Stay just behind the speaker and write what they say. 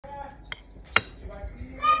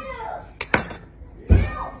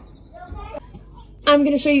I'm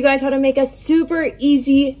going to show you guys how to make a super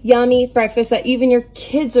easy, yummy breakfast that even your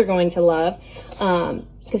kids are going to love.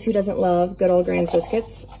 Because who doesn't love good old Gran's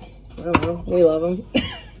biscuits? I don't know. We love them.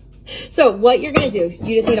 So what you're going to do,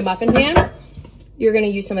 you just need a muffin pan. You're going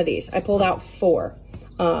to use some of these. I pulled out 4.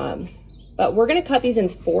 But we're going to cut these in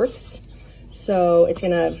fourths. So it's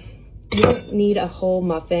going to, you don't need a whole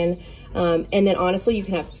muffin. And then honestly, you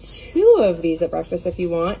can have 2 of these at breakfast if you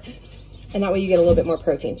want. And that way you get a little bit more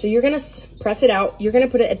protein. So you're gonna press it out. You're gonna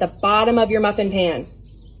put it at the bottom of your muffin pan.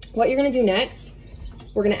 What you're gonna do next,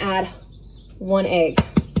 we're gonna add 1 egg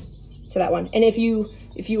to that one. And if you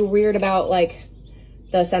were weird about like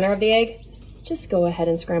the center of the egg, just go ahead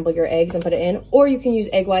and scramble your eggs and put it in. Or you can use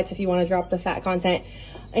egg whites if you wanna drop the fat content,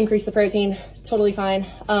 increase the protein, totally fine.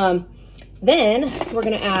 Then we're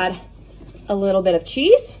gonna add a little bit of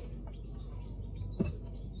cheese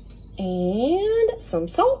and some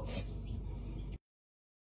salt.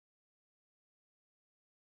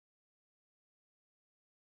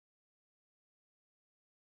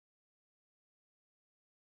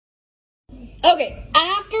 Okay,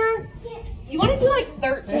 after, you want to do like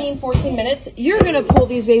 13, 14 minutes, you're going to pull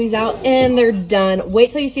these babies out and they're done.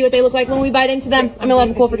 Wait till you see what they look like when we bite into them. I'm going to let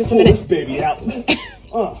them cool for just a minute. Pull this baby out.